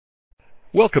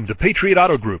Welcome to Patriot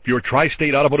Auto Group, your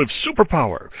tri-state automotive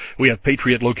superpower. We have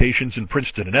Patriot locations in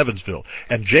Princeton and Evansville,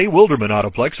 and J. Wilderman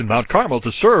Autoplex in Mount Carmel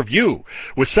to serve you.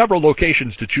 With several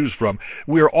locations to choose from,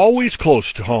 we are always close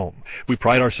to home. We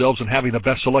pride ourselves in having the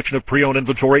best selection of pre-owned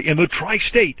inventory in the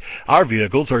tri-state. Our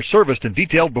vehicles are serviced and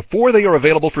detailed before they are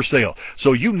available for sale,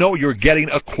 so you know you're getting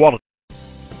a quality.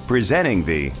 Presenting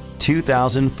the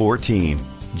 2014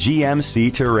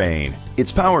 GMC Terrain.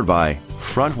 It's powered by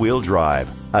front-wheel drive,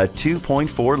 a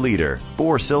 2.4-liter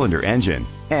four-cylinder engine,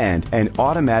 and an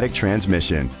automatic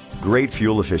transmission. Great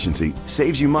fuel efficiency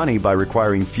saves you money by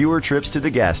requiring fewer trips to the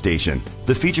gas station.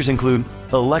 The features include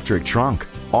electric trunk,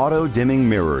 auto-dimming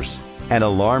mirrors, an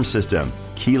alarm system,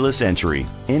 keyless entry,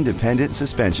 independent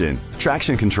suspension,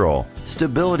 traction control,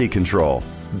 stability control,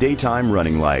 daytime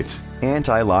running lights,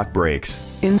 anti-lock brakes.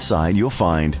 Inside you'll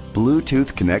find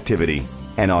Bluetooth connectivity,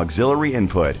 an auxiliary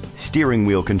input, steering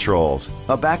wheel controls,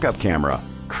 a backup camera,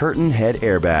 curtain head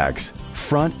airbags,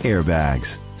 front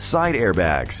airbags, side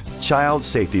airbags, child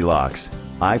safety locks,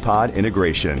 iPod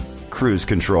integration, cruise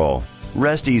control.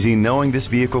 Rest easy knowing this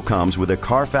vehicle comes with a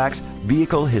Carfax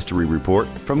Vehicle History Report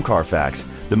from Carfax,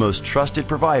 the most trusted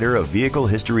provider of vehicle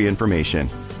history information.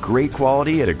 Great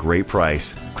quality at a great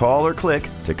price. Call or click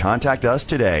to contact us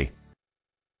today.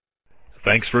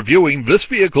 Thanks for viewing this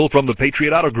vehicle from the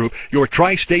Patriot Auto Group, your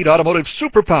tri-state automotive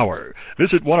superpower.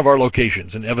 Visit one of our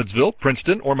locations in Evansville,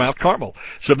 Princeton, or Mount Carmel.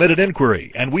 Submit an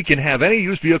inquiry, and we can have any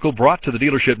used vehicle brought to the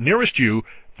dealership nearest you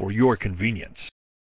for your convenience.